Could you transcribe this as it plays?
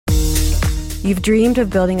You've dreamed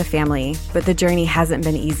of building a family, but the journey hasn't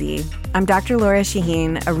been easy. I'm Dr. Laura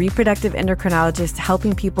Shaheen, a reproductive endocrinologist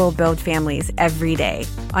helping people build families every day.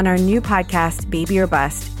 On our new podcast, Baby or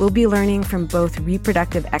Bust, we'll be learning from both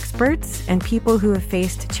reproductive experts and people who have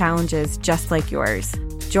faced challenges just like yours.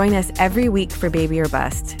 Join us every week for Baby or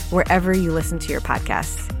Bust, wherever you listen to your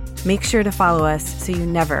podcasts. Make sure to follow us so you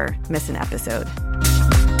never miss an episode.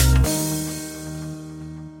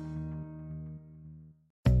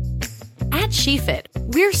 At SheFit,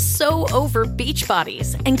 we're so over beach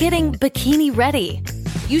bodies and getting bikini ready.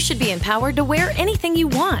 You should be empowered to wear anything you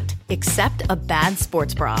want, except a bad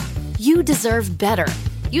sports bra. You deserve better.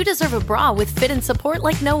 You deserve a bra with fit and support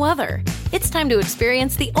like no other. It's time to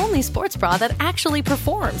experience the only sports bra that actually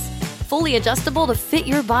performs. Fully adjustable to fit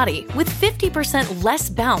your body with 50% less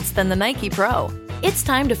bounce than the Nike Pro. It's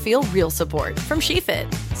time to feel real support from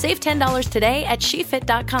SheFit. Save $10 today at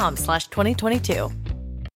SheFit.com/2022.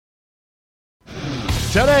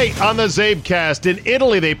 Today on the CzabeCast, in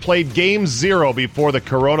Italy they played Game 0 before the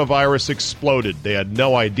coronavirus exploded. They had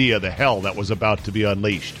no idea the hell that was about to be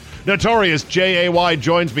unleashed. Notorious J.A.Y.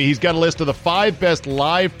 joins me. He's got a list of the 5 best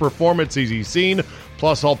live performances he's seen,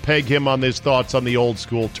 plus I'll peg him on his thoughts on the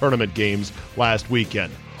old-school tournament games last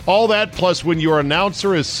weekend. All that, plus when your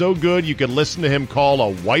announcer is so good you can listen to him call a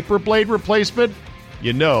wiper blade replacement,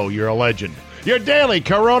 you know you're a legend. Your daily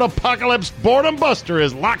Corona-apocalypse boredom buster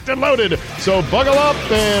is locked and loaded, so buckle up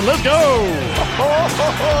and let's go!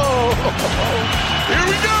 Here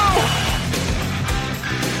we go!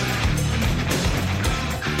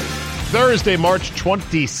 Thursday, March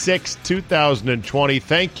 26, 2020.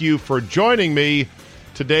 Thank you for joining me.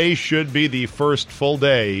 Today should be the first full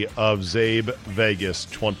day of Zabe Vegas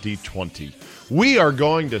 2020. We are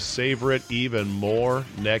going to savor it even more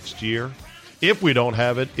next year if we don't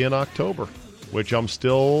have it in October, which I'm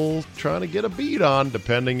still trying to get a beat on,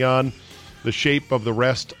 depending on the shape of the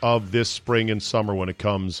rest of this spring and summer when it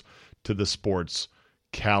comes to the sports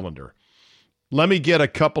calendar. Let me get a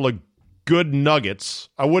couple of good nuggets.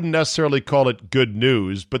 I wouldn't necessarily call it good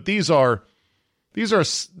news, but these are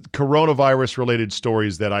coronavirus-related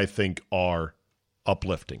stories that I think are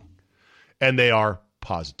uplifting, and they are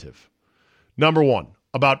positive. Number one,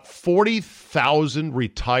 about 40,000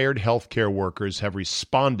 retired healthcare workers have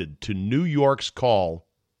responded to New York's call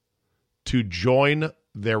to join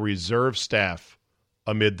their reserve staff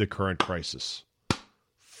amid the current crisis.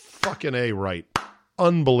 Fucking A right.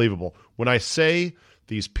 Unbelievable. When I say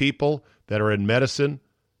these people that are in medicine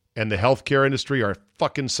and the healthcare industry are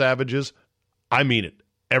fucking savages, I mean it.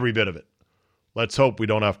 Every bit of it. Let's hope we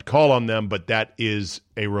don't have to call on them, but that is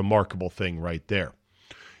a remarkable thing right there.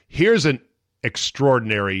 Here's an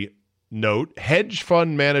extraordinary note. Hedge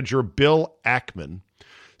fund manager Bill Ackman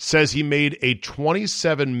says he made a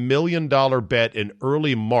 $27 million bet in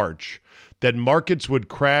early March that markets would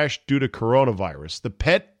crash due to coronavirus.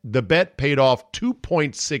 The bet paid off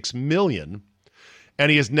 $2.6 million,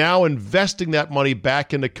 and he is now investing that money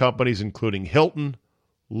back into companies including Hilton,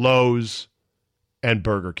 Lowe's, and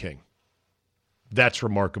Burger King. That's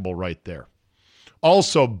remarkable right there.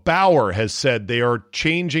 Also, Bauer has said they are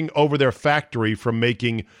changing over their factory from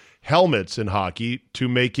making helmets in hockey to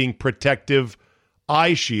making protective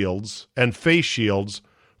eye shields and face shields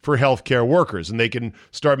for healthcare workers. And they can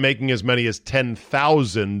start making as many as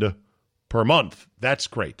 10,000 per month. That's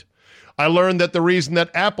great. I learned that the reason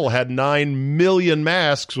that Apple had 9 million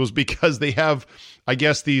masks was because they have, I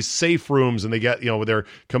guess, these safe rooms, and they get, with their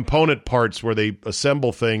component parts where they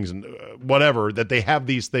assemble things and whatever, that they have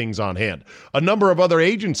these things on hand. A number of other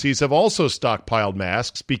agencies have also stockpiled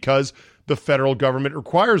masks because the federal government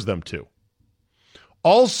requires them to.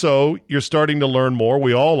 Also, you're starting to learn more,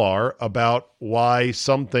 we all are, about why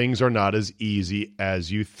some things are not as easy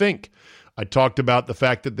as you think. I talked about the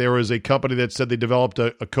fact that there was a company that said they developed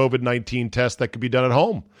a COVID-19 test that could be done at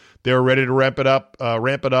home. They're ready to ramp it up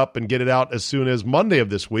and get it out as soon as Monday of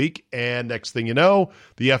this week. And next thing you know,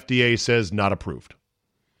 the FDA says not approved.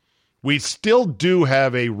 We still do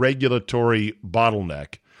have a regulatory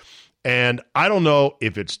bottleneck. And I don't know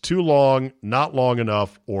if it's too long, not long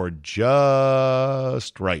enough, or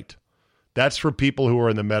just right. That's for people who are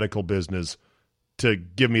in the medical business to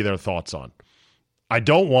give me their thoughts on. I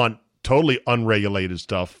don't want totally unregulated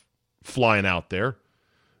stuff flying out there.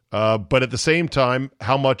 But at the same time,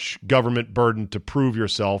 how much government burden to prove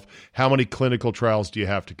yourself, how many clinical trials do you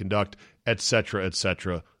have to conduct, et cetera,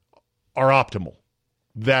 are optimal.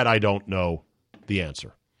 That I don't know the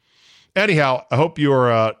answer. Anyhow, I hope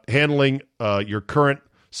you're handling your current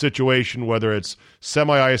situation, whether it's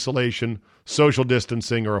semi-isolation, social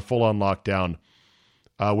distancing, or a full-on lockdown,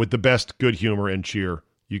 with the best good humor and cheer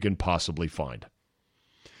you can possibly find.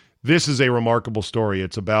 This is a remarkable story.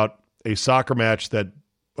 It's about a soccer match that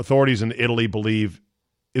authorities in Italy believe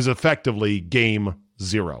is effectively game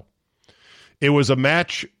zero. It was a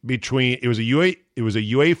match between it was a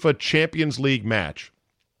UEFA Champions League match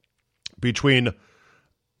between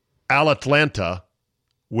Atalanta,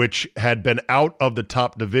 which had been out of the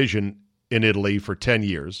top division in Italy for 10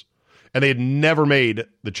 years, and they had never made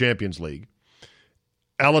the Champions League.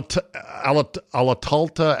 Atalanta,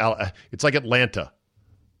 it's like Atlanta.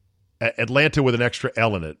 Atlanta with an extra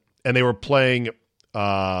L in it. And they were playing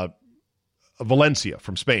Valencia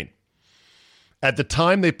from Spain. At the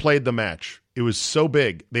time they played the match, it was so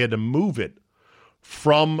big, they had to move it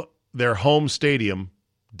from their home stadium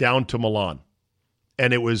down to Milan.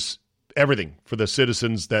 And it was everything for the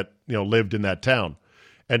citizens that lived in that town.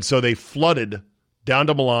 And so they flooded down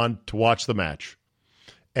to Milan to watch the match.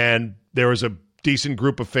 And there was a decent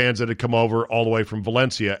group of fans that had come over all the way from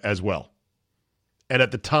Valencia as well. And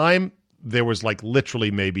at the time, there was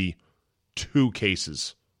literally maybe 2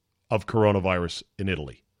 cases of coronavirus in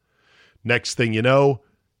Italy. Next thing you know,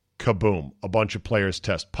 kaboom. A bunch of players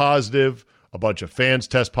test positive. A bunch of fans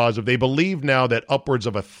test positive. They believe now that upwards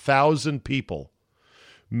of 1,000 people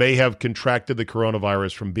may have contracted the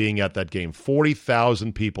coronavirus from being at that game.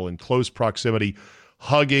 40,000 people in close proximity,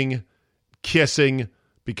 hugging, kissing,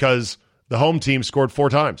 because the home team scored 4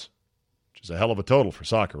 times, which is a hell of a total for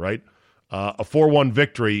soccer, right? A 4-1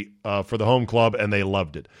 victory for the home club, and they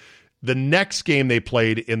loved it. The next game they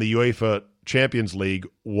played in the UEFA Champions League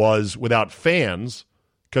was without fans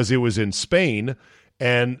because it was in Spain,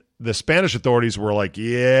 and the Spanish authorities were like,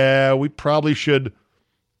 yeah, we probably should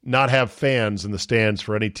not have fans in the stands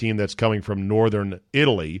for any team that's coming from northern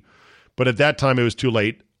Italy. But at that time, it was too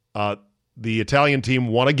late. The Italian team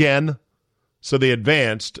won again, so they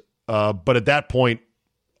advanced. But at that point,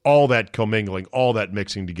 all that commingling, all that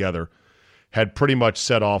mixing together had pretty much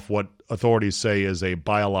set off what authorities say is a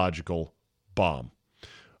biological bomb.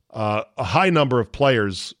 A high number of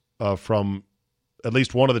players from at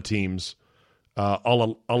least one of the teams,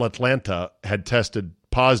 Atalanta, had tested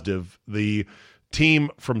positive. The team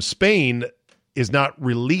from Spain is not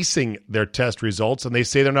releasing their test results, and they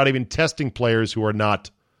say they're not even testing players who are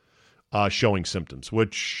not showing symptoms,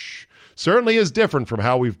 which certainly is different from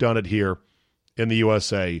how we've done it here in the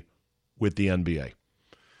USA with the NBA.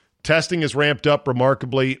 Testing is ramped up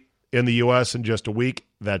remarkably in the U.S. in just a week.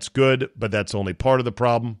 That's good, but that's only part of the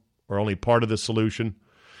problem or only part of the solution.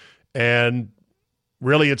 And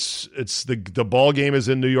really, it's the ball game is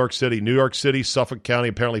in New York City. New York City, Suffolk County,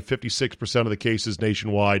 apparently 56% of the cases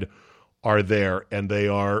nationwide are there, and they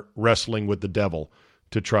are wrestling with the devil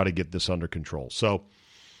to try to get this under control. So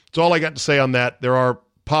that's all I got to say on that. There are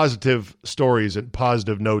positive stories and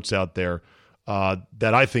positive notes out there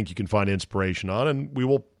that I think you can find inspiration on, and we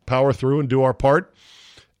will power through and do our part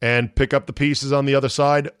and pick up the pieces on the other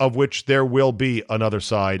side, of which there will be another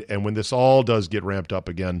side. And when this all does get ramped up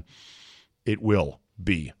again, it will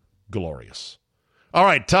be glorious. All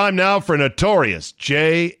right, time now for Notorious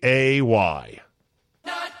J.A.Y.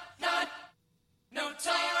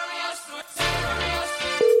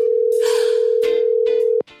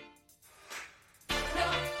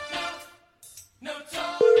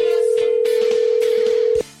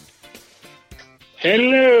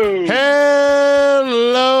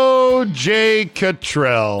 Hello, Jay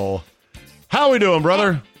Cottrell. How we doing,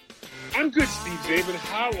 brother? I'm good, Steve Zabin.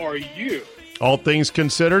 How are you? All things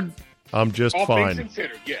considered, I'm just fine. All things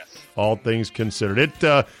considered, yes. All things considered.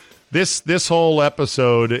 This whole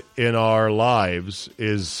episode in our lives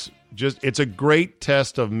is it's a great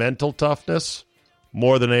test of mental toughness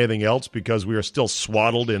more than anything else, because we are still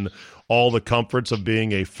swaddled in all the comforts of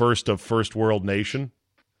being a first world nation.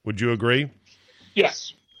 Would you agree?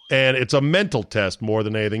 Yes. And it's a mental test more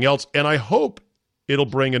than anything else, and I hope it'll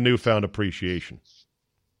bring a newfound appreciation.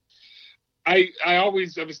 I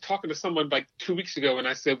was talking to someone 2 weeks ago, and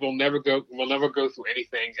I said we'll never go through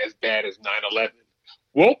anything as bad as 9/11.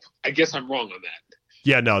 Well, I guess I'm wrong on that.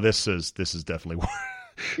 Yeah, no, this is definitely worse.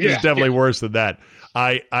 This is definitely worse than that.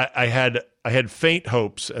 I had faint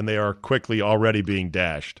hopes, and they are quickly already being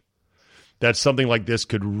dashed, that something like this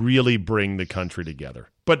could really bring the country together.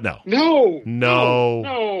 But no.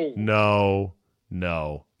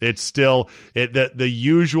 It's still the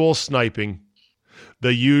usual sniping,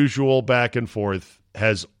 the usual back and forth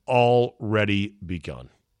has already begun.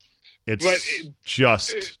 It's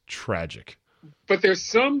just tragic. But there's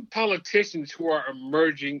some politicians who are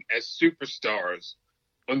emerging as superstars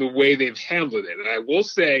on the way they've handled it. And I will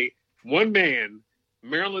say, one man,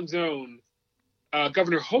 Maryland's own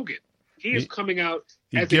Governor Hogan, he is coming out.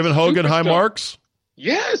 He's giving Hogan high marks?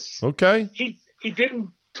 Yes. Okay. He didn't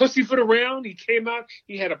pussyfoot around. He came out.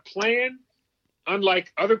 He had a plan.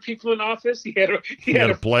 Unlike other people in office, he had a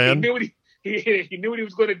plan. He knew what he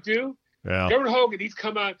was going to do. Yeah. Governor Hogan, he's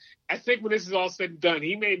come out. I think when this is all said and done,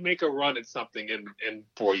 he may make a run at something in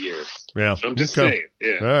 4 years. Yeah. I'm just saying.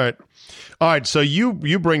 Yeah. All right. So you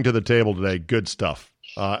bring to the table today good stuff.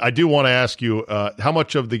 I do want to ask you, how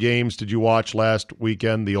much of the games did you watch last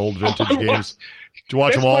weekend, the old vintage games? Did you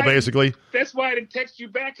watch them all, basically? That's why I didn't text you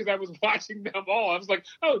back, because I was watching them all. I was like,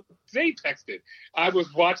 oh, they texted. I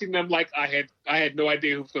was watching them like I had no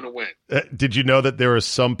idea who was going to win. Did you know that there are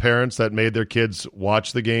some parents that made their kids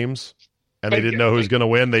watch the games? And they didn't know who was going to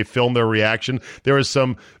win. They filmed their reaction. There was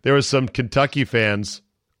some Kentucky fans,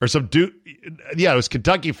 or some Duke. Yeah, it was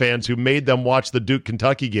Kentucky fans who made them watch the Duke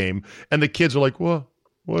Kentucky game, and the kids were like, "What?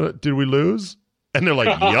 What? Did we lose?" And they're like,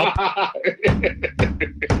 "Yup."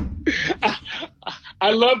 I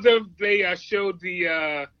love them. They showed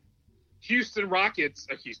the Houston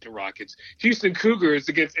Cougars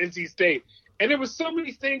against NC State, and there was so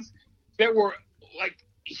many things that were like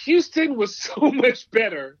Houston was so much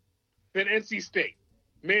better than NC State,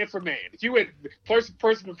 man for man. If you went person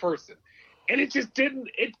to person. And it just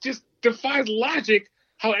defies logic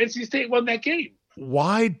how NC State won that game.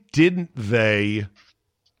 Why didn't they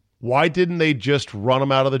just run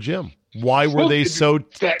them out of the gym? Why were they so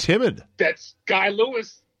timid? That Guy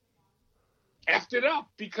Lewis effed it up,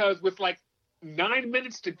 because with like 9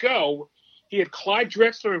 minutes to go, he had Clyde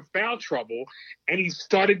Drexler in foul trouble, and he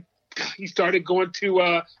started going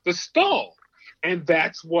to the stall. And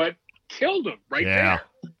that's what killed him there.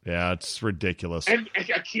 Yeah, it's ridiculous. And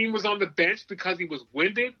Akeem was on the bench because he was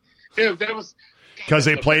winded. That was because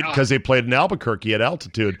they played in Albuquerque at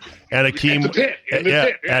altitude, and Akeem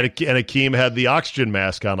and Akeem had the oxygen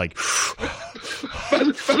mask on. Like, by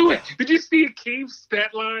the way, did you see Akeem's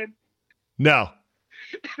stat line? No.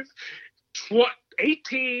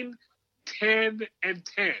 18, 10, and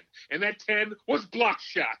 10, and that 10 was block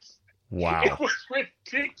shots. Wow. It was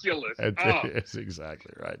ridiculous. That's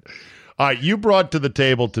exactly right. All right, you brought to the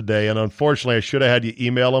table today, and unfortunately I should have had you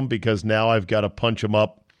email them, because now I've got to punch them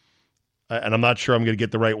up, and I'm not sure I'm going to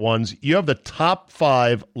get the right ones. You have the top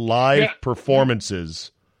 5 live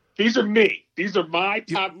performances. These are me. These are my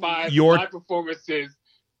top 5 live performances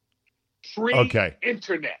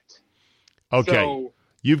pre-internet. Okay. So,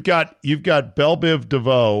 You've got Belle Biv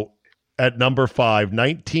DeVoe at number 5,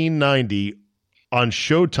 1990, on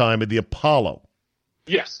Showtime at the Apollo.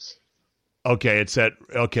 Yes. Okay,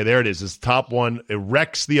 there it is. It's top one.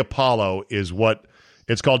 Rex the Apollo is what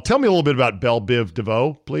it's called. Tell me a little bit about Belle Biv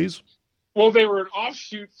DeVoe, please. Well, they were an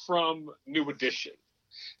offshoot from New Edition.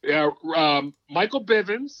 Michael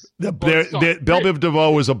Bivins. Belle Biv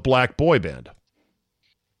DeVoe was a black boy band.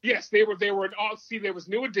 Yes, they were an all. See, there was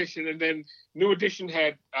New Edition, and then New Edition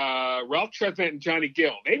had Ralph Tresvant and Johnny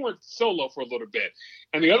Gill. They went solo for a little bit,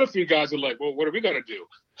 and the other 3 guys were like, "Well, what are we gonna do?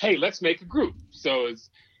 Hey, let's make a group." So it's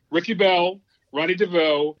Ricky Bell, Ronnie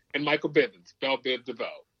DeVoe, and Michael Bivins. Belle Biv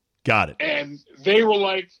DeVoe. Got it. And they were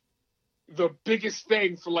like the biggest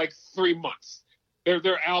thing for like 3 months.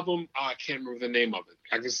 Their album, I can't remember the name of it.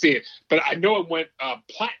 I can see it, but I know it went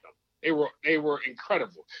platinum. They were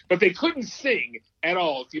incredible, but they couldn't sing at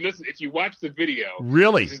all. If you watch the video,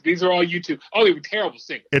 really, these are all YouTube. Oh, they were terrible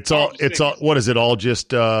singers. It's all. What is it? All just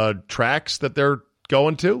tracks that they're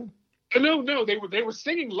going to? No, they were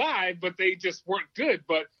singing live, but they just weren't good.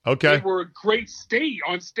 But okay, they were great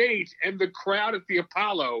on stage, and the crowd at the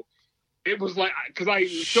Apollo. It was like, because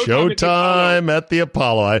Showtime at the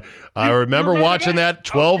Apollo. I remember watching that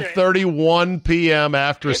 12:31 p.m.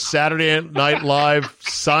 after Saturday Night Live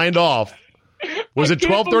signed off. Was it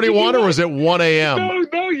 12:31 or was it 1 a.m.?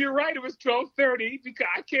 No, you're right. It was 12:30 because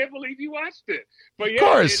I can't believe you watched it. But yeah, of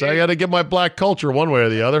course, I got to get my black culture one way or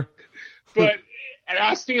the other. But and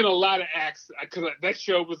I've seen a lot of acts because that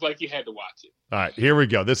show was like you had to watch it. All right, here we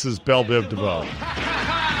go. This is Belle Biv DeVoe.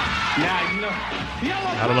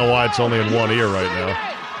 I don't know why it's only in one ear right now.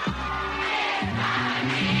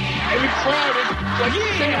 And the crowd is like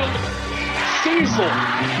Cecil.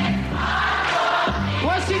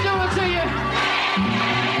 What's he doing to you?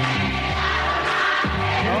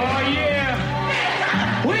 Oh yeah.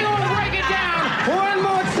 We're gonna break it down one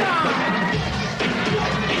more time.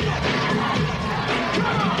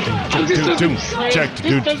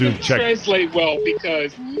 This doesn't translate well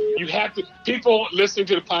because you have to, people listening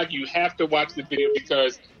to the podcast, you have to watch the video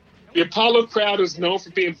because the Apollo crowd is known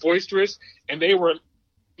for being boisterous, and they were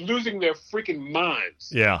losing their freaking minds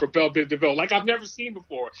for Belle Biv DeVoe like I've never seen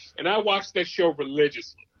before. And I watched that show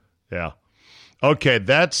religiously. Yeah. Okay,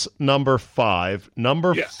 that's number 5.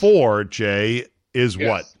 Number 4, Jay, is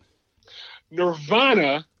what?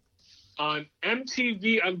 Nirvana on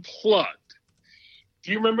MTV Unplugged.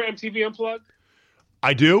 Do you remember MTV Unplugged?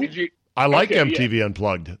 I do. I like MTV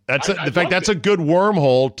Unplugged. That's a good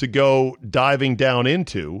wormhole to go diving down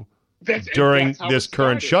into during this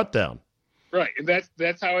current shutdown. Right, and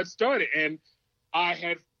that's how it started. And I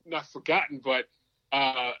had not forgotten, but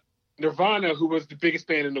Nirvana, who was the biggest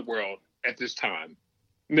band in the world at this time,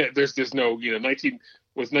 there's no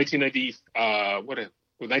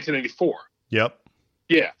 1994. Yep.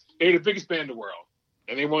 Yeah, they were the biggest band in the world,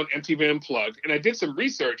 and they won MTV Unplugged. And I did some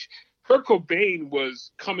research. Kurt Cobain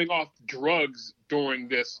was coming off drugs during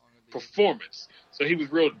this performance, so he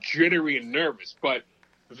was real jittery and nervous. But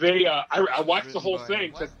I watched the whole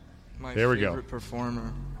thing. There we go.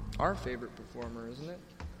 Performer, our favorite performer, isn't it?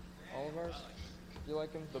 All of ours. You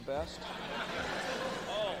like him the best?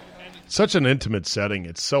 Such an intimate setting.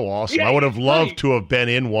 It's so awesome. Yeah, I would have loved to have been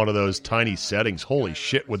in one of those tiny settings. Holy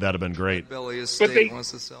shit, would that have been great? Belly Estate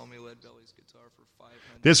wants to sell me Lead Belly's guitar for $500.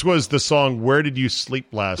 This was the song "Where Did You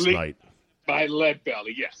Sleep Last Night" by Lead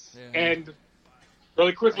Belly. Yes, yeah. And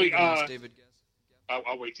really quickly, I'll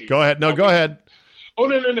wait till you go ahead. No, go ahead. Oh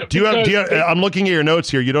no. Do you have? I'm looking at your notes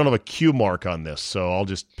here. You don't have a cue mark on this, so I'll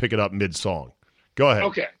just pick it up mid-song. Go ahead.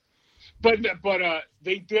 Okay, but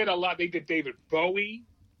they did a lot. They did David Bowie.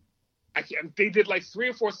 They did like 3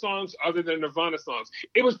 or 4 songs other than Nirvana songs.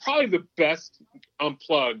 It was probably the best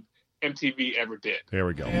Unplugged MTV ever did. There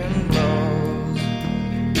we go. In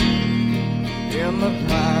the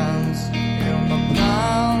pines,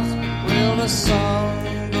 where the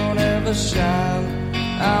sun don't ever shine,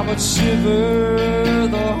 I would shiver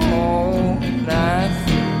the whole night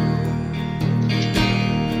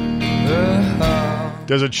through.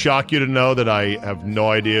 Does it shock you to know that I have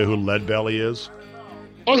no idea who Lead Belly is?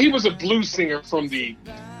 Oh, he was a blues singer from the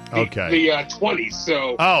 20s,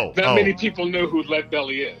 so not many people know who Lead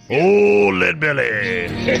Belly is. Yeah. Oh, Lead Belly!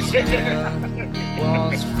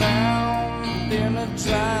 Was found in a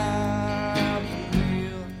drive.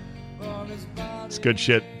 It's good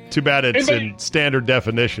shit. Too bad it's in standard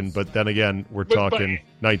definition, but then again, we're talking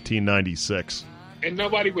 1996. And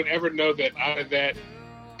nobody would ever know that out of that,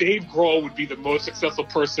 Dave Grohl would be the most successful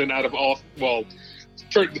person out of all. Well,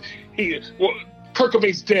 Kurt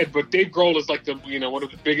Cobain's dead, but Dave Grohl is like one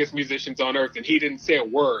of the biggest musicians on earth, and he didn't say a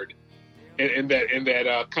word in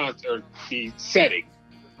that concert the setting.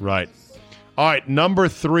 Right. All right. Number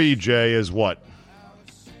 3, Jay, is what?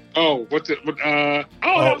 Oh, what's it? That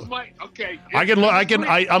was my okay.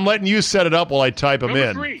 I'm letting you set it up while I type them in.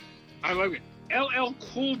 Number 3, I love it. LL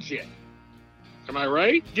Cool J. Am I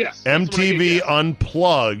right? Yes. MTV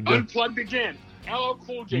Unplugged. Unplugged again. LL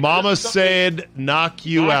Cool J. Mama said, "Knock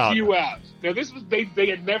you out." Knock you out. Now this was they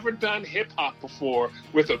had never done hip hop before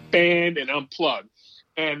with a band and Unplugged,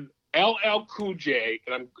 and LL Cool J.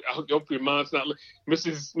 And I hope your mom's not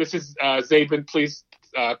Mrs. Zabin, please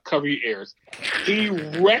cover your ears. He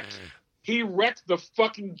wrecked the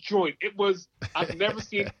fucking joint. It was I've never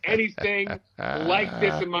seen anything like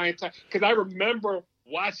this in my entire. Because I remember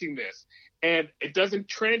watching this, and it doesn't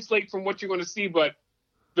translate from what you're going to see, but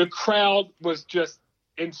the crowd was just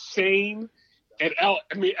insane. And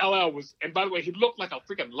LL was, and by the way, he looked like a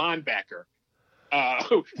freaking linebacker.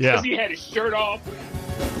 Because he had his shirt off.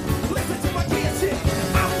 Listen to my shit.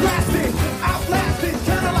 I'm blasting,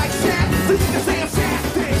 kind of like Shaq. So you can say I'm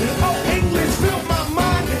shafting. Oh, English filled my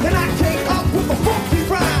mind, and I came up with a funky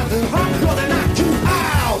rhyme. I'm gonna knock you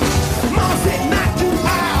out. Mama said knock you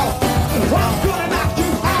out. I'm gonna knock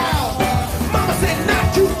you out. Mama said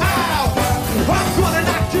knock you out. I'm gonna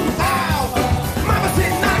knock you out. Mama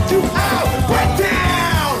said knock you out. Break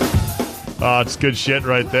down. Oh, it's good shit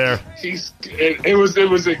right there.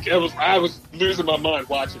 I was losing my mind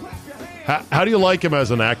watching it. How do you like him as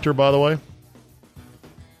an actor, by the way?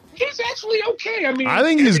 He's actually okay. I mean, I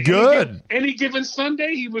think he's good. Any given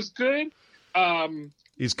Sunday, he was good.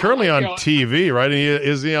 He's currently on TV, right?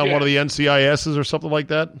 Is he on one of the NCISs or something like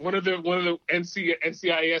that? One of the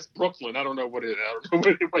NCIS Brooklyn. I don't know what it is. I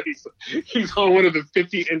don't know what he's on one of the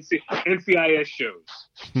 50 NCIS shows.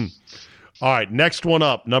 All right, next one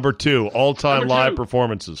up, number 2, all-time live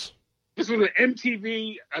performances. This was an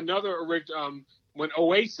MTV, another original. When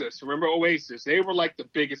Oasis, remember Oasis? They were like the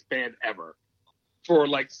biggest band ever for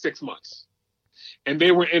like 6 months, and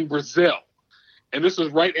they were in Brazil. And this was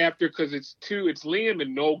right after, because it's Liam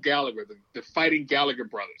and Noel Gallagher, the fighting Gallagher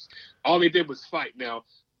brothers. All they did was fight. Now,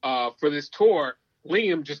 for this tour,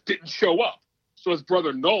 Liam just didn't show up, so his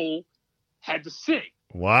brother Noel had to sing.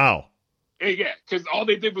 Wow. And yeah, because all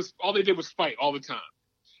they did was fight all the time.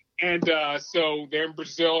 And so they're in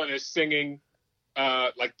Brazil and they're singing,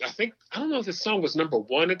 like I don't know if the song was number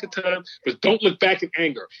 1 at the time, but "Don't Look Back in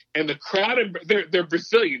Anger." And the crowd, they're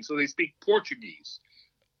Brazilian, so they speak Portuguese,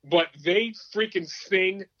 but they freaking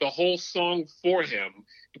sing the whole song for him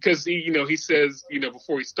because he says,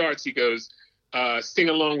 before he starts, he goes, "Sing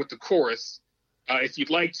along with the chorus if you'd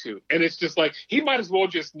like to," and it's just like he might as well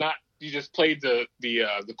just not. You just played the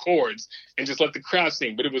chords and just let the crowd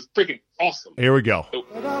sing, but it was freaking awesome. Here we go.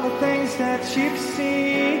 But all the things that you've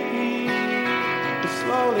seen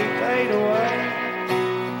slowly fade away.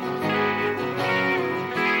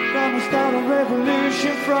 Gonna start a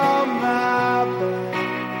revolution from my bed.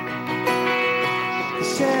 They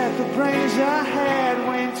said the brains I had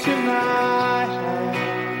went to my head.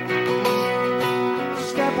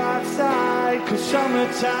 Step outside, 'cause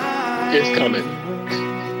summertime It's coming.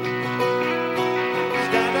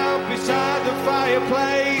 Stand up beside the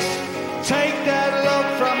fireplace. Take that look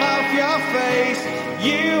from off your face.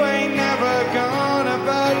 You ain't never gonna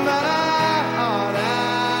burn my heart out.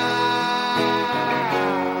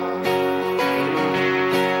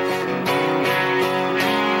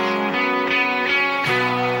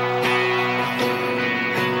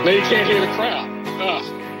 Now you can't hear the crowd. Ugh.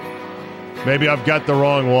 Maybe I've got the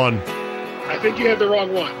wrong one. I think you had the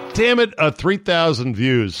wrong one. Damn it, 3,000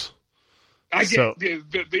 views. Yeah,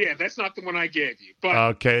 that's not the one I gave you. But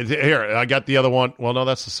Okay, here, I got the other one. Well, no,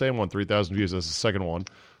 that's the same one, 3,000 views. That's the second one.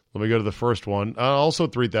 Let me go to the first one. Also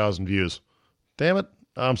 3,000 views. Damn it.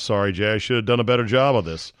 I'm sorry, Jay. I should have done a better job of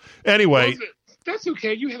this. Anyway. That's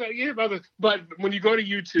okay. You have other, but when you go to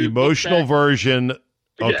YouTube. Emotional version.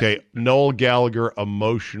 Okay, Yes. Noel Gallagher,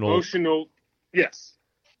 emotional. Yes.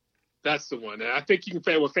 That's the one. I think you can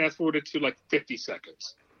fast forward it to like 50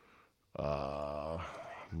 seconds.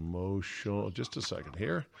 Emotional. Just a second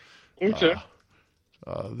here. Okay.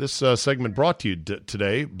 This segment brought to you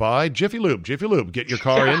today by Jiffy Lube. Jiffy Lube, get your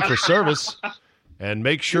car in for service and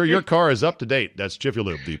make sure your car is up to date. That's Jiffy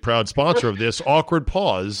Lube, the proud sponsor of this awkward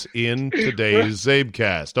pause in today's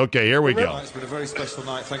CzabeCast. Okay, here we go. It's been a very special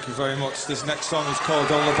night. Thank you very much. This next song is called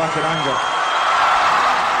 "Don't Look Back in Anger."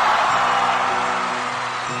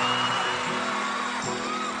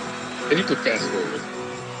 And you could fast forward.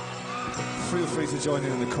 Feel free to join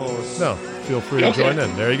in the chorus. No, feel free to join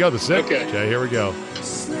in. There you go, the zip. Okay. Jay, here we go.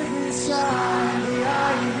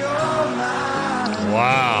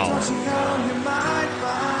 Wow.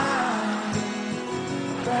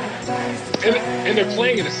 And they're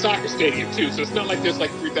playing in a soccer stadium, too, so it's not like there's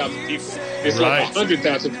like 3,000 people. It's Right. like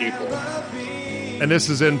 100,000 people. And this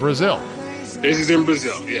is in Brazil. This is in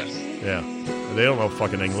Brazil, yes. Yeah. They don't know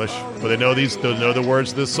fucking English, but they know the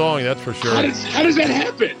words to this song, that's for sure. How does that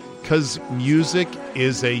happen? Because music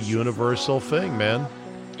is a universal thing, man.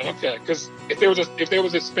 Okay, because if there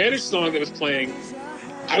was a Spanish song that was playing,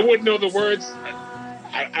 I wouldn't know the words.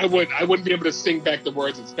 I wouldn't be able to sing back the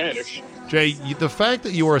words in Spanish. Jay, the fact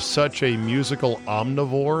that you are such a musical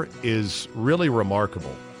omnivore is really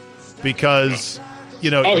remarkable. Because,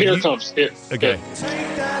 here it comes. Here. Okay.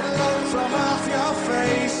 Take that look from off your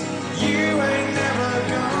face. You ain't never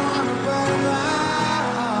gonna burn my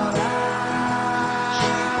heart out.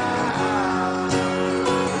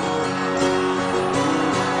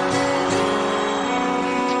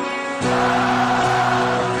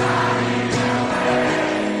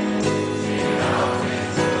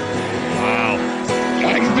 Wow.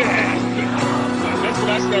 Like that. That's what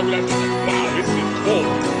I said when I was like, wow, this is cool.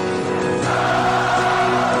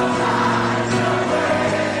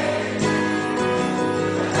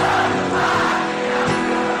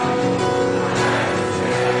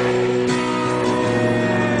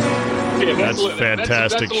 Yeah, That's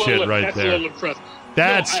fantastic shit right there.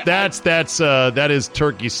 That is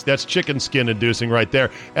turkey. That's chicken skin inducing right there.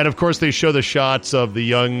 And of course, they show the shots of the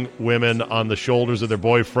young women on the shoulders of their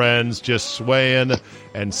boyfriends, just swaying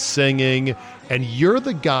and singing. And you're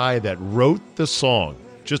the guy that wrote the song.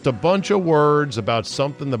 Just a bunch of words about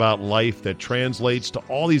something about life that translates to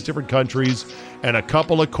all these different countries and a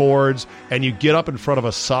couple of chords. And you get up in front of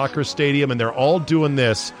a soccer stadium and they're all doing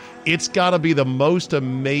this. It's got to be the most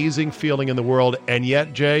amazing feeling in the world. And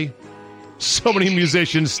yet, Jay, so many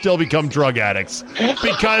musicians still become drug addicts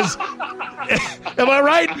because, am I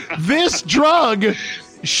right? This drug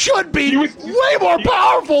should be way more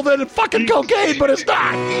powerful than fucking cocaine, but it's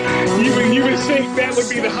not. You would think that would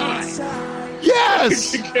be the high.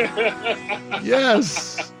 Yes.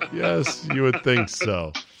 Yes, you would think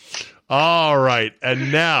so. All right,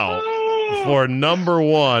 and now for number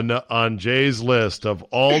one on Jay's list of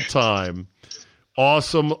all-time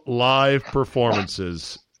awesome live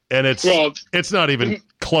performances. And it's not even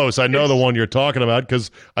close. I know the one you're talking about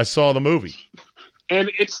because I saw the movie.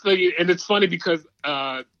 And it's funny because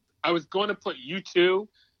I was going to put U2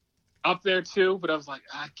 up there too, but I was like,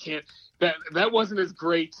 I can't. That wasn't as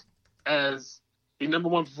great as the number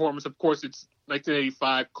one performance. Of course, it's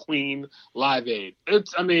 1985 Queen Live Aid.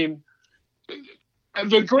 The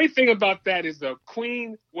great thing about that is the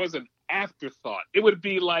Queen was an afterthought. It would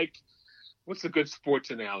be like, what's a good sports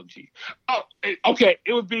analogy? Oh, okay.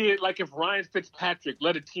 It would be like if Ryan Fitzpatrick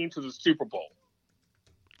led a team to the Super Bowl.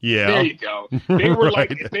 Yeah. There you go. They were Right.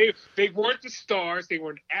 like, they weren't the stars. They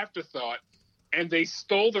were an afterthought. And they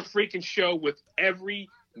stole the freaking show with every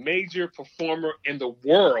major performer in the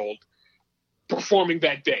world performing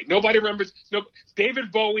that day. Nobody remembers. No,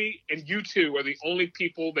 David Bowie and U2 are the only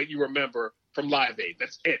people that you remember from Live Aid.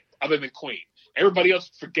 That's it, other than Queen. Everybody else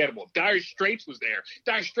is forgettable. Dire Straits was there.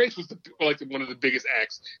 Dire Straits was one of the biggest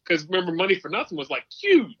acts because remember, Money for Nothing was like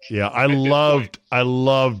huge. Yeah, I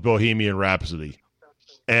loved Bohemian Rhapsody.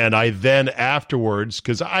 And I then afterwards,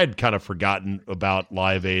 because I had kind of forgotten about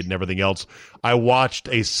Live Aid and everything else, I watched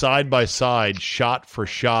a side-by-side,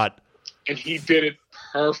 shot-for-shot. And he did it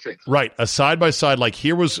perfect. Right, a side-by-side, like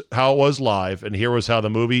here was how it was live, and here was how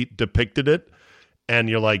the movie depicted it. And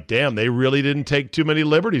you're like, damn, they really didn't take too many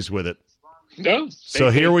liberties with it. No.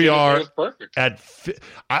 So here we are. It was perfect.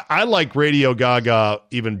 I like Radio Gaga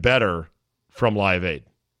even better from Live Aid,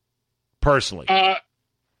 personally. No.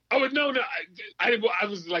 I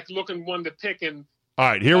was like looking one to pick, and all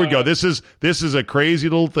right, here we go. This is a crazy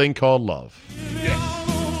little thing called love. Yeah.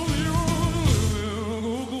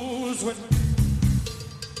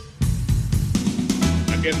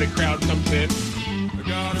 Again, the crowd comes in. I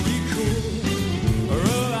gotta be cool,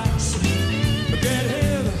 relax, get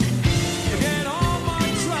heavy, get on my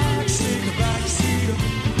tracks, take a back seat,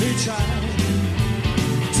 hitchhike,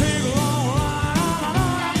 take a long ride on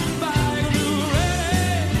a bike, do ready,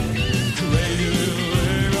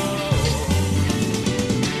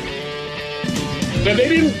 Now they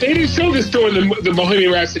didn't show this during the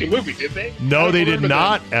Bohemian Rhapsody movie, did they? No, they did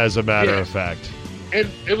not. As a matter of fact. And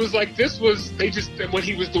it was like when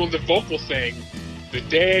he was doing the vocal thing, the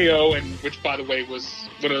Day-O, and which, by the way, was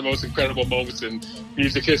one of the most incredible moments in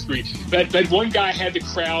music history. That one guy had the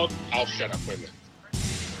crowd. I'll shut up with it.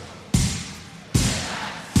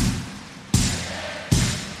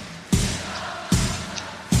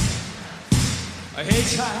 I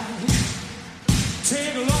hitchhike,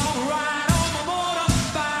 take a long ride on my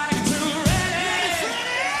motorbike, to ready,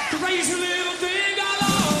 to raise a little thing I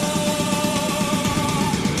love.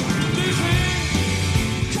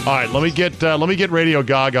 All right, let me get Radio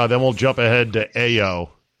Gaga, then we'll jump ahead to Ayo,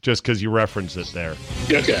 just because you referenced it there.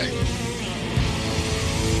 Okay.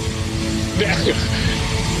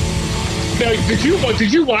 Now,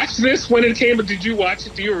 did you watch this when it came? Did you watch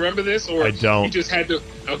it? Do you remember this? Or I don't. You just had to.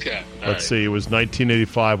 Okay. Let's see. It was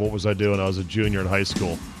 1985. What was I doing? I was a junior in high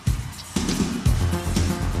school.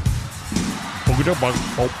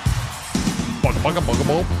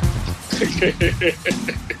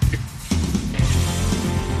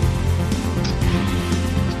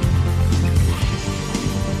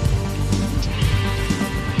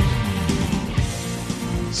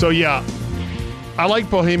 So yeah, I like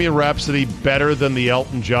Bohemian Rhapsody better than the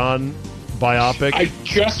Elton John biopic. I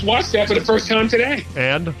just watched that for the first time today.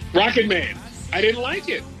 And Rocket Man. I didn't like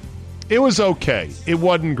it. it was okay. It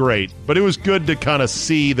wasn't great, but it was good to kind of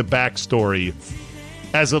see the backstory,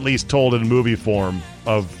 as at least told in movie form,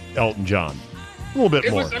 of Elton John. A little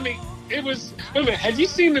bit more. It was. Wait a minute. Have you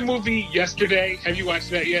seen the movie Yesterday? Have you watched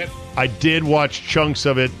that yet? I did watch chunks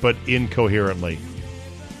of it, but incoherently.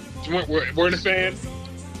 Weren't a fan?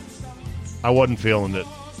 I wasn't feeling it.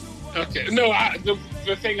 Okay. No,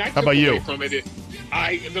 the thing I took away from it is,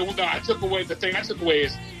 the thing I took away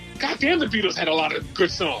is, goddamn, the Beatles had a lot of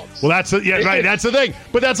good songs. Well, that's right. That's the thing.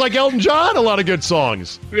 But that's like Elton John, a lot of good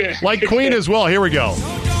songs. Yeah. Like Queen as well. Here we go.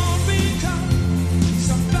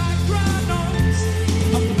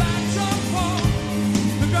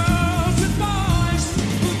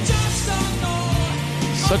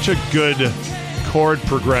 Such a good chord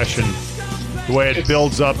progression, the way it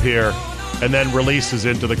builds up here and then releases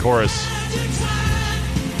into the chorus.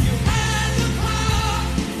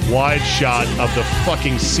 Wide shot of the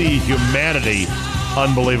fucking sea, humanity.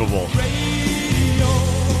 Unbelievable.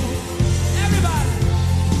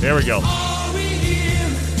 There we go.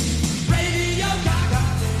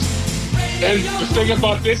 And the thing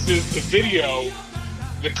about this is the video,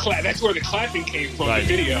 that's where the clapping came from, right. The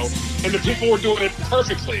video. And the people were doing it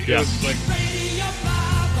perfectly. Yeah. It was like...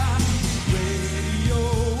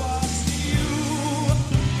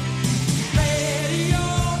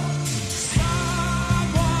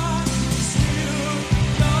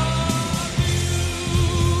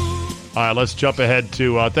 All right, let's jump ahead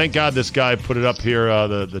to. Thank God this guy put it up here.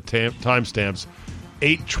 The timestamps,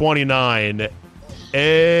 8:29.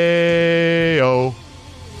 Ayo.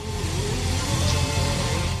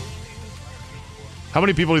 How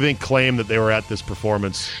many people do you think claim that they were at this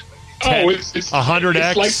performance? It's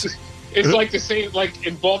 100x. It's like the same. Like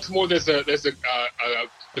in Baltimore, there's a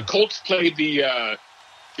the Colts played the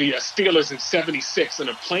Steelers in '76, and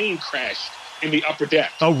a plane crashed in the upper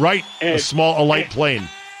deck. Oh, right, a light plane.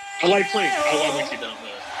 A light plane. Oh, I went you down there.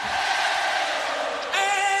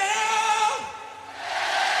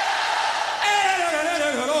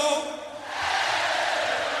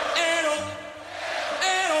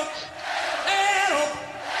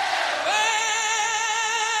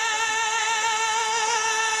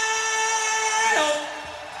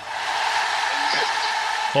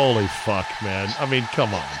 Holy fuck, man. I mean,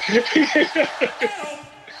 come on.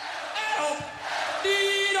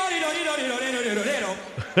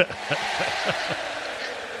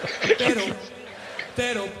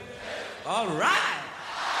 All right.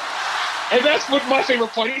 And that's what my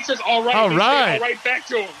favorite part. He says, all right. All He right. said, all right back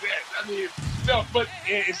to him. I mean, no, but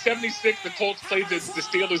in '76, the Colts played the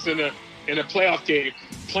Steelers in a playoff game.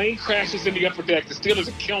 Plane crashes in the upper deck. The Steelers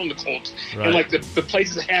are killing the Colts. Right. And, like, the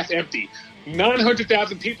place is half empty.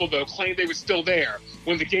 900,000 people, though, claimed they were still there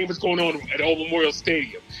when the game was going on at Old Memorial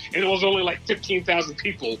Stadium. And it was only like 15,000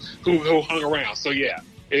 people who hung around. So, yeah,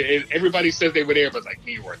 everybody said they were there, but, like,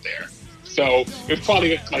 we weren't there. So it was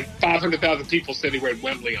probably like 500,000 people said they were at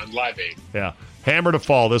Wembley on Live Aid. Yeah. Hammer to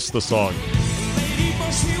Fall. This is the song.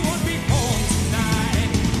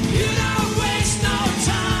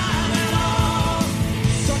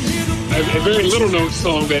 A very little known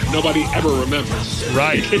song that nobody ever remembers.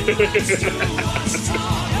 Right.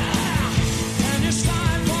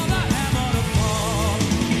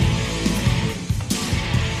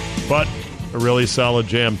 But a really solid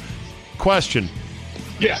jam. Question.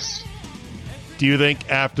 Yes. Do you think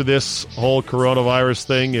after this whole coronavirus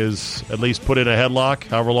thing is at least put in a headlock,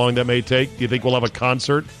 however long that may take, do you think we'll have a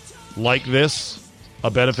concert like this?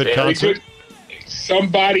 A benefit Very concert? good.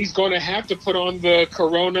 Somebody's going to have to put on the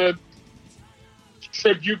Corona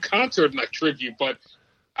tribute concert, not tribute, but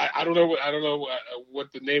I don't know. I don't know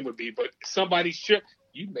what the name would be, but somebody should.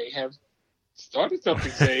 You may have started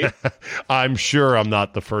something, Dave. I'm sure I'm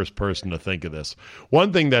not the first person to think of this.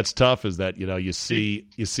 One thing that's tough is that you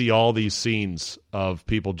see all these scenes of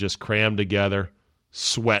people just crammed together,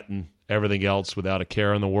 sweating, everything else without a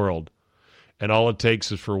care in the world, and all it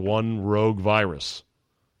takes is for one rogue virus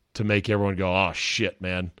to make everyone go, "Oh shit,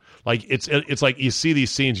 man!" Like it's like you see these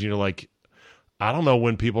scenes and you're like, I don't know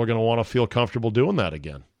when people are going to want to feel comfortable doing that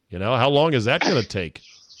again. You know, how long is that going to take?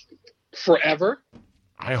 Forever?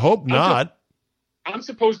 I hope not. I'm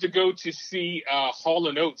supposed to go to see Hall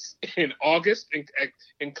 & Oates in August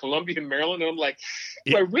in Columbia, Maryland. And I'm like,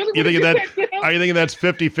 do I really you want to do that that now? Are you thinking that's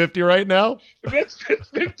 50-50 right now? That's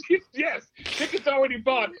 50, yes. Tickets already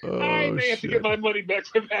bought. I may have to get my money back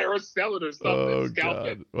from Harris Selling or something. Oh, Scalp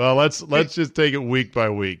it. God. Well, let's just take it week by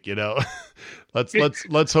week, you know.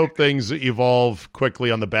 Let's hope things evolve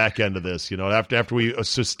quickly on the back end of this. You know, after we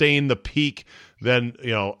sustain the peak, then,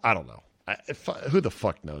 you know, I don't know. Who the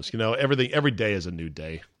fuck knows? You know, every day is a new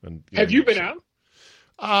day. And have you been out?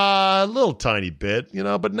 A little tiny bit, you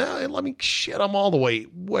know, but now, I mean, shit, I'm all the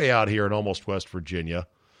way out here in almost West Virginia.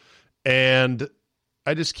 And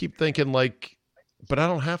I just keep thinking, like, but I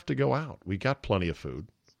don't have to go out. We got plenty of food.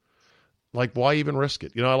 Like, why even risk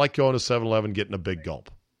it? You know, I like going to 7-Eleven, getting a big gulp.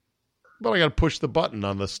 But I got to push the button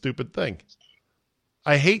on the stupid thing.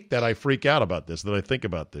 I hate that I freak out about this, that I think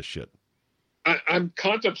about this shit. I'm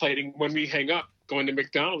contemplating when we hang up going to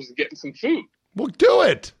McDonald's and getting some food. Well, do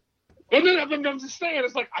it. Well, no, I'm just saying.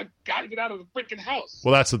 It's like I got to get out of the freaking house.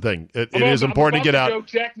 Well, that's the thing. It is important to get out. Go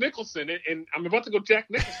Jack Nicholson, and I'm about to go Jack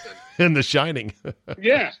Nicholson in The Shining.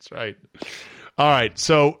 Yeah, that's right. All right.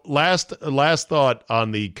 So last thought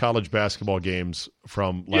on the college basketball games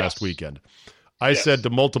from last weekend. I said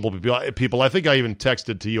to multiple people, I think I even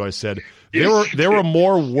texted to you. I said there were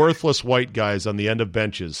more worthless white guys on the end of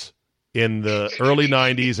benches in the early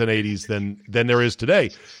 90s and 80s than there is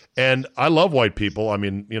today. And I love white people. I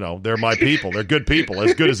mean, you know, they're my people. They're good people,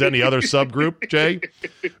 as good as any other subgroup, Jay.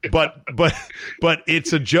 But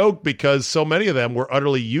it's a joke because so many of them were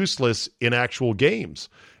utterly useless in actual games.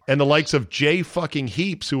 And the likes of Jay fucking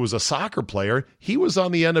Heaps, who was a soccer player, he was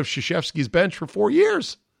on the end of Krzyzewski's bench for 4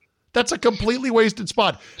 years. That's a completely wasted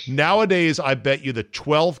spot. Nowadays, I bet you the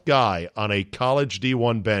 12th guy on a college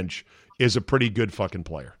D1 bench is a pretty good fucking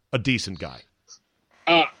player, a decent guy.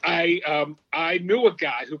 I knew a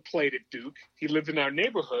guy who played at Duke. He lived in our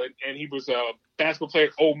neighborhood, and he was a basketball player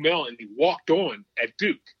at Old Mill, and he walked on at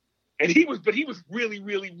Duke. And he was really,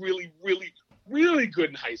 really, really, really, really good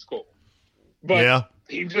in high school. But Yeah.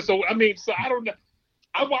 he just, so I don't know.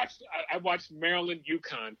 I watched Maryland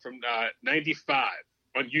UConn from '95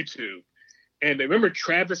 on YouTube, and remember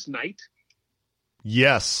Travis Knight,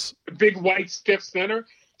 Yes. the big white stiff center.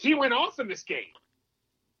 He went off in this game.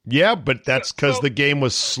 Yeah, but that's because the game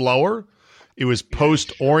was slower. It was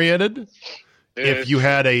post oriented. If you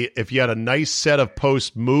had a nice set of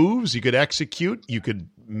post moves, you could execute. You could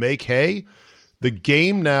make hay. The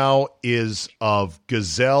game now is of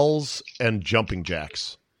gazelles and jumping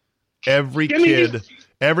jacks. Every kid is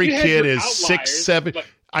 6'7".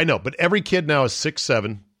 I know, but every kid now is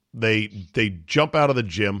 6'7". They jump out of the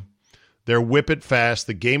gym. They're whip it fast.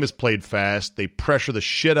 The game is played fast. They pressure the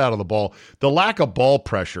shit out of the ball. The lack of ball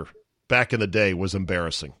pressure back in the day was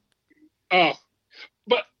embarrassing. Oh,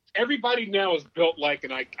 but everybody now is built like,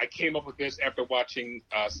 and I came up with this after watching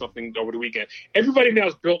something over the weekend. Everybody now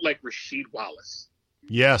is built like Rasheed Wallace.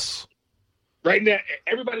 Yes. Right now,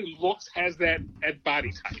 everybody has that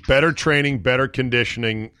body type. Better training, better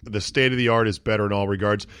conditioning. The state of the art is better in all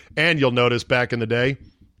regards. And you'll notice back in the day,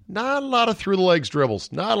 not a lot of through the legs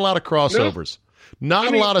dribbles, not a lot of crossovers,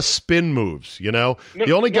 not a lot of spin moves.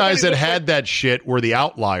 The only guys that had that shit were the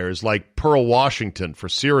outliers, like Pearl Washington for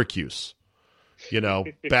Syracuse.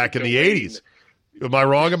 Back in the 80s. Am I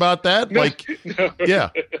wrong about that? No. Yeah.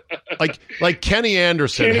 Like Kenny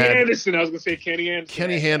Anderson I was going to say Kenny Anderson.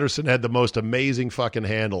 Kenny Anderson had the most amazing fucking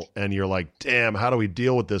handle, and you're like, damn, how do we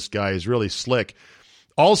deal with this guy? He's really slick.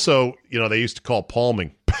 Also, they used to call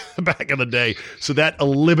palming back in the day, so that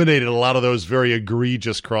eliminated a lot of those very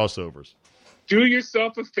egregious crossovers. Do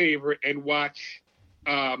yourself a favor and watch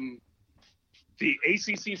the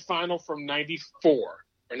ACC final from 94 or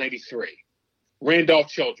 93. Randolph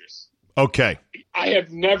Childress. Okay. I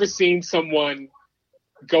have never seen someone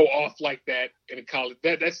go off like that in a college.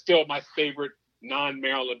 That's still my favorite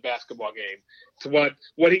non-Maryland basketball game. To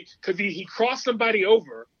because he crossed somebody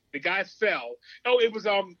over. The guy fell. Oh, it was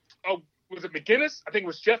was it McGinnis? I think it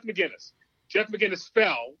was Jeff McGinnis. Jeff McGinnis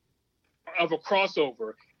fell of a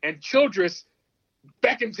crossover, and Childress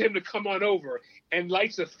beckons him to come on over and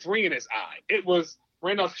lights a 3 in his eye. It was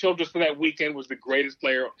Randolph Childress for that weekend was the greatest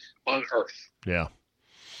player on earth. Yeah.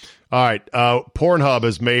 All right. Pornhub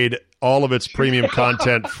has made all of its premium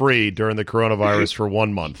content free during the coronavirus for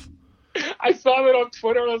 1 month. I saw that on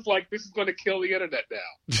Twitter. I was like, this is going to kill the internet now.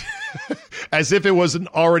 As if it wasn't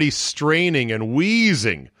already straining and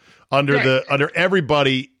wheezing under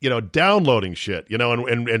everybody, downloading shit,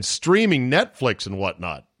 and streaming Netflix and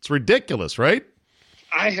whatnot. It's ridiculous, right?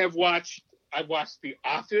 I watched The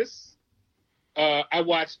Office.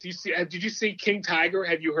 Did you see King Tiger?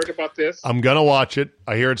 Have you heard about this? I'm going to watch it.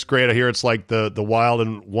 I hear it's great. I hear it's like the wild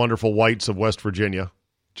and wonderful whites of West Virginia.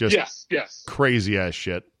 Just yes. Crazy ass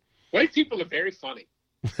shit. White people are very funny.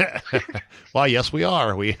 Well, yes, we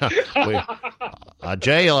are.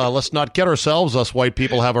 Jay, let's not kid ourselves. Us white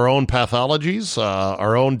people have our own pathologies,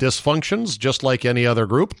 our own dysfunctions, just like any other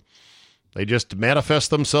group. They just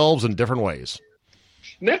manifest themselves in different ways.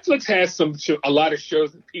 Netflix has a lot of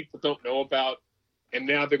shows that people don't know about, and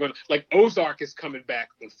now they're going to, like Ozark is coming back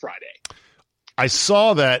on Friday. I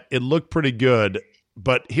saw that. It looked pretty good.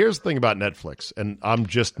 But here's the thing about Netflix, and I'm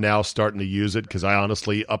just now starting to use it because I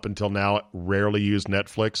honestly, up until now, rarely use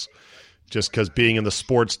Netflix just because being in the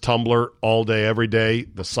sports Tumblr all day, every day,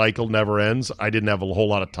 the cycle never ends. I didn't have a whole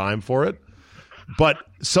lot of time for it. But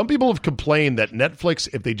some people have complained that Netflix,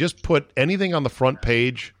 if they just put anything on the front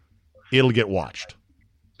page, it'll get watched.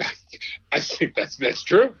 I think that's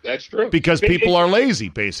true. That's true. Because people are lazy,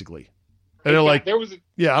 basically. And they're like,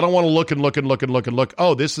 I don't want to look and look.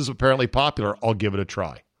 Oh, this is apparently popular. I'll give it a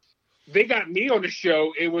try. They got me on the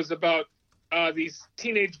show. It was about these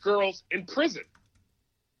teenage girls in prison.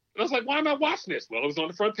 And I was like, why am I watching this? Well, it was on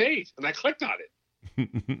the front page, and I clicked on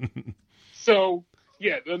it. So,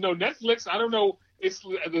 no, Netflix, I don't know. It's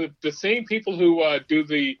the same people who do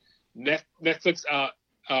the Netflix,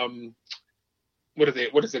 what is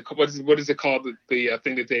it called? The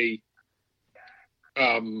thing that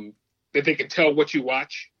they can tell what you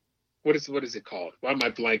watch. What is it called? Why am I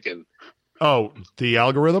blanking? Oh, the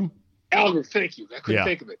algorithm? Algorithm. Thank you. I couldn't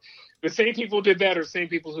think of it. The same people who did that are the same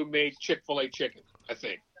people who made Chick-fil-A chicken, I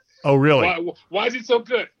think. Oh, really? Why is it so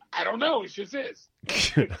good? I don't know. It just is.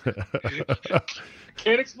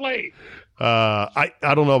 Can't explain. I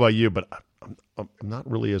don't know about you, but I'm not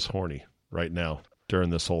really as horny right now during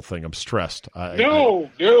this whole thing. I'm stressed.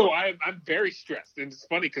 I'm very stressed. And it's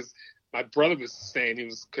funny because my brother was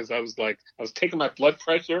saying because I was taking my blood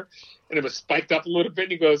pressure and it was spiked up a little bit.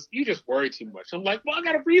 And he goes, "You just worry too much." I'm like, "Well, I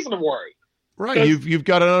got a reason to worry." Right. You've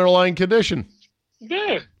got an underlying condition.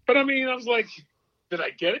 Yeah. But I mean, I was like, did I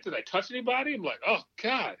get it? Did I touch anybody? I'm like, oh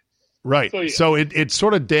God. Right. So, yeah. So it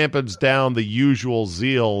sort of dampens down the usual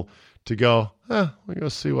zeal to go, we're going to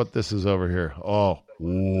see what this is over here. Oh,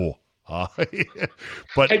 ooh.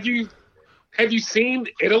 But Have you seen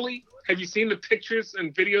Italy? Have you seen the pictures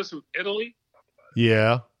and videos from Italy?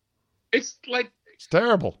 yeah, It's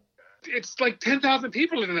terrible. it's like 10,000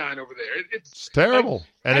 people in line over there. It's terrible. like,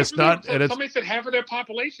 And it's not. And it's somebody said half of their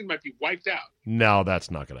population might be wiped out. no, that's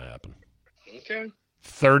not going to happen. Okay.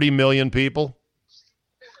 30 million people.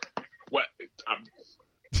 What?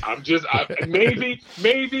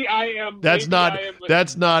 Maybe I am. That's maybe not. I am,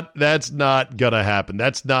 That's not going to happen.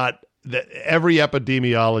 That's not. Every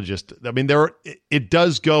epidemiologist. I mean, it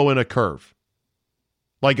does go in a curve.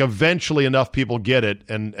 Like eventually, enough people get it,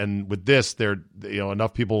 and with this,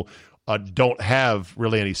 enough people don't have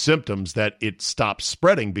really any symptoms that it stops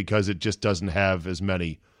spreading because it just doesn't have as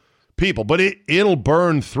many people. But it'll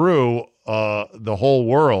burn through the whole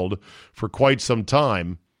world for quite some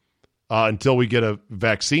time until we get a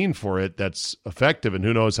vaccine for it that's effective, and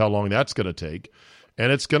who knows how long that's going to take.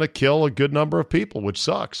 And it's going to kill a good number of people, which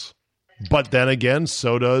sucks. But then again,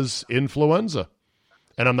 so does influenza.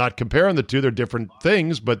 And I'm not comparing the two; they're different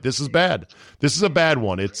things. But this is bad. This is a bad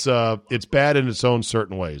one. It's bad in its own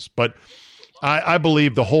certain ways. But I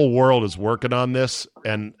believe the whole world is working on this,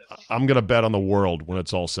 and I'm going to bet on the world when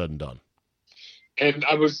it's all said and done. And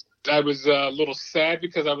I was a little sad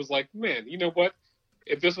because I was like, man, you know what?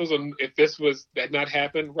 If this had not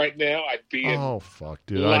happened right now, I'd be in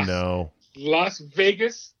I know Las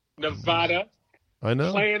Vegas, Nevada. I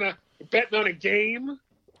know betting on a game.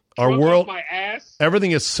 Our world, my ass.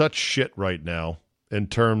 Everything is such shit right now in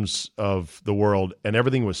terms of the world, and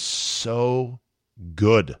everything was so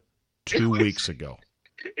good 2 weeks ago.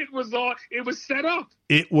 It was set up.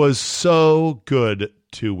 It was so good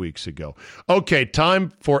 2 weeks ago. Okay,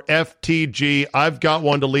 time for FTG. I've got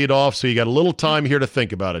one to lead off, so you got a little time here to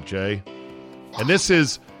think about it, Jay. And this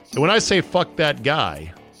is, when I say fuck that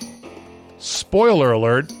guy, spoiler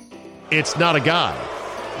alert, it's not a guy.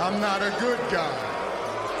 I'm not a good guy.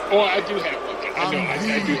 Oh, I do have one.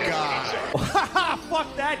 I do guy.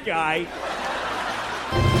 Fuck that guy.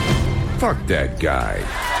 Fuck that guy.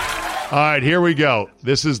 All right, here we go.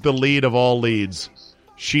 This is the lead of all leads.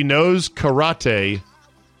 She knows karate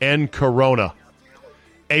and corona.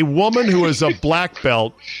 A woman who is a black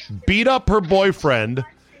belt beat up her boyfriend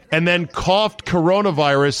and then coughed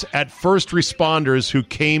coronavirus at first responders who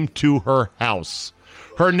came to her house.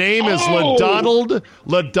 Her name is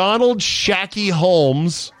LaDonald Shacky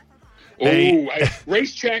Holmes.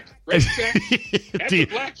 Race check. That's a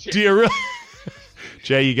black chick. Do you really?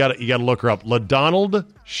 Jay, you got to look her up. LaDonald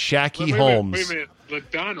Shacky Holmes. Wait a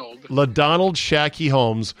minute. LaDonald Shacky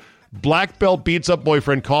Holmes. Black belt beats up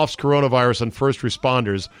boyfriend, coughs coronavirus on first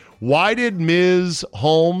responders. Why did Ms.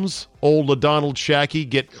 Holmes, old LaDonald Shacky,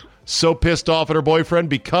 get so pissed off at her boyfriend?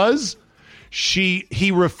 Because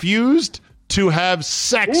he refused to have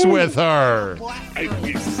sex with her.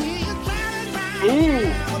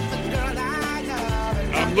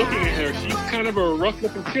 I'm looking at her. She's kind of a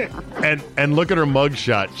rough-looking chick. And look at her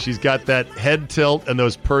mugshot. She's got that head tilt and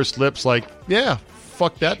those pursed lips like, yeah,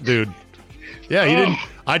 fuck that dude. Yeah, he didn't.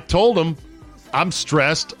 I told him, I'm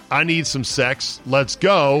stressed. I need some sex. Let's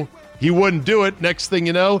go. He wouldn't do it. Next thing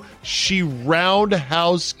you know, she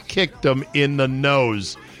roundhouse kicked him in the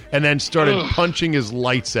nose and then started punching his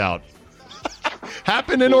lights out.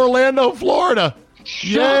 Happened in Orlando, Florida.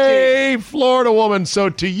 Yay, Florida woman. So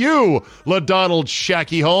to you, LaDonald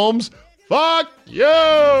Shacky Holmes, fuck you.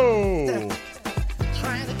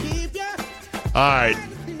 All right.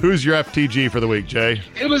 Who's your FTG for the week, Jay?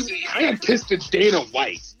 I got pissed at Dana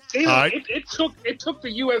White. It took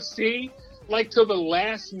the UFC like till the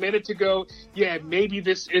last minute to go, yeah, maybe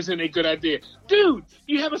this isn't a good idea. Dude,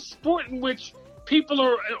 you have a sport in which people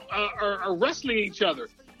are wrestling each other.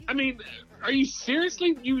 I mean, are you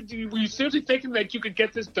seriously? Were you seriously thinking that you could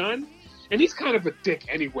get this done? And he's kind of a dick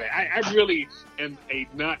anyway. I really am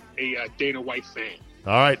not a Dana White fan.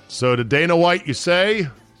 All right. So to Dana White, you say?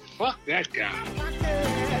 Fuck that guy.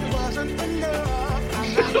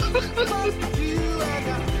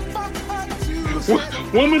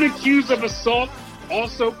 Woman accused of assault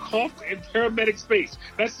also coughed in paramedic space.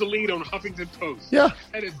 That's the lead on Huffington Post. Yeah.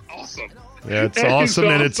 That is awesome. Yeah, it's awesome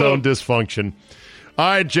in its own dysfunction. All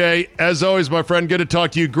right, Jay, as always, my friend, good to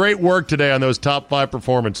talk to you. Great work today on those top 5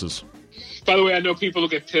 performances. By the way, I know people will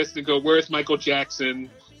get pissed and go, where's Michael Jackson,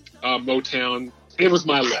 Motown? It was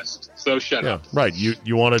my list, so shut up. Right.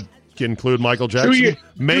 You want to include Michael Jackson?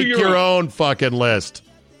 Make your own fucking list.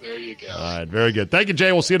 There you go. All right, very good. Thank you,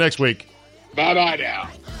 Jay. We'll see you next week. Bye-bye now.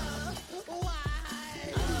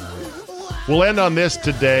 We'll end on this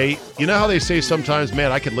today. You know how they say sometimes,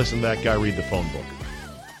 man, I could listen to that guy read the phone book.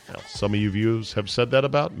 Well, some of you viewers have said that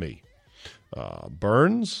about me.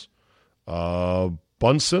 Burns,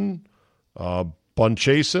 Bunsen,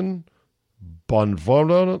 Bunchasen,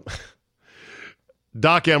 Bunvono.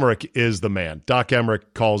 Doc Emmerich is the man. Doc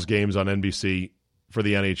Emmerich calls games on NBC for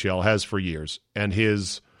the NHL, has for years. And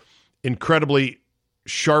his incredibly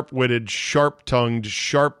sharp-witted, sharp-tongued,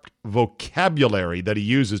 sharp vocabulary that he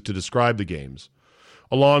uses to describe the games,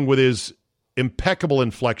 along with his impeccable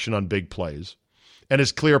inflection on big plays, and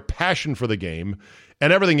his clear passion for the game,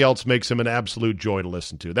 and everything else makes him an absolute joy to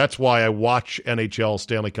listen to. That's why I watch NHL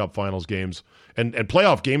Stanley Cup Finals games and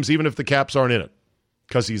playoff games, even if the Caps aren't in it,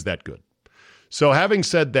 because he's that good. So having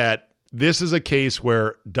said that, this is a case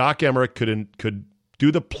where Doc Emmerich could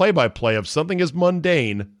do the play-by-play of something as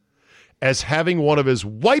mundane as having one of his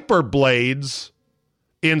wiper blades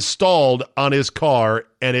installed on his car,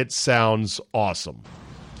 and it sounds awesome.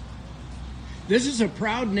 This is a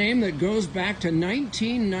proud name that goes back to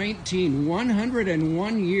 1919.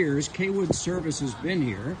 101 years Kaywood Service has been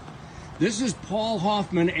here. This is Paul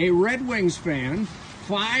Hoffman, a Red Wings fan,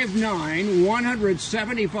 5'9",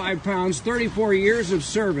 175 pounds, 34 years of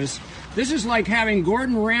service. This is like having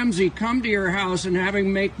Gordon Ramsay come to your house and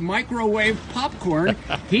having make microwave popcorn.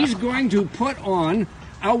 He's going to put on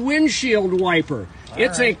a windshield wiper.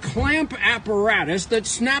 It's a clamp apparatus that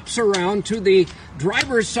snaps around to the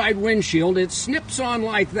driver's side windshield. It snips on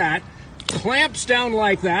like that, clamps down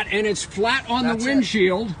like that, and it's flat on the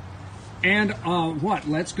windshield. And what?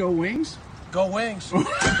 Let's go Wings? Go Wings.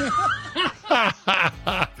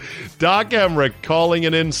 Doc Emmerich calling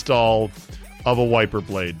an install of a wiper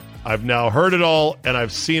blade. I've now heard it all, and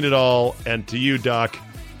I've seen it all. And to you, Doc,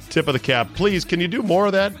 tip of the cap. Please, can you do more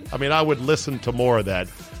of that? I mean, I would listen to more of that.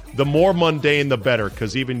 The more mundane, the better,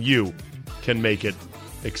 because even you can make it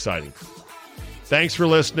exciting. Thanks for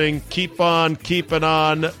listening. Keep on keeping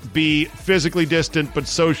on. Be physically distant but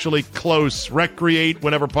socially close. Recreate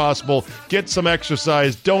whenever possible. Get some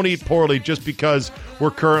exercise. Don't eat poorly just because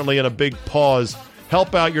we're currently in a big pause.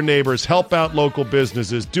 Help out your neighbors. Help out local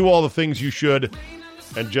businesses. Do all the things you should.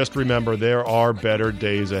 And just remember, there are better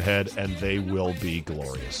days ahead, and they will be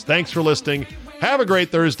glorious. Thanks for listening. Have a great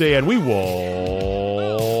Thursday, and we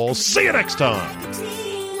will see you next time.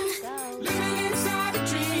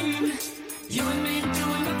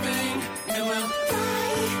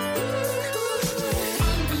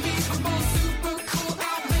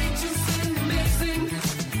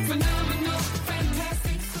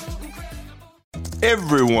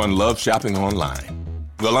 Everyone loves shopping online.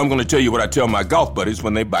 Well, I'm going to tell you what I tell my golf buddies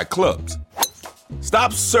when they buy clubs.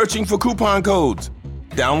 Stop searching for coupon codes.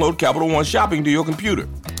 Download Capital One Shopping to your computer.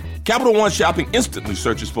 Capital One Shopping instantly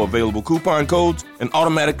searches for available coupon codes and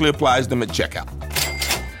automatically applies them at checkout.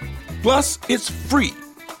 Plus, it's free,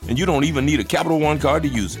 and you don't even need a Capital One card to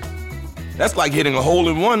use it. That's like hitting a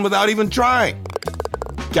hole-in-one without even trying.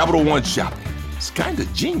 Capital One Shopping. It's kind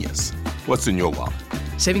of genius. What's in your wallet?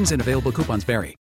 Savings and available coupons vary.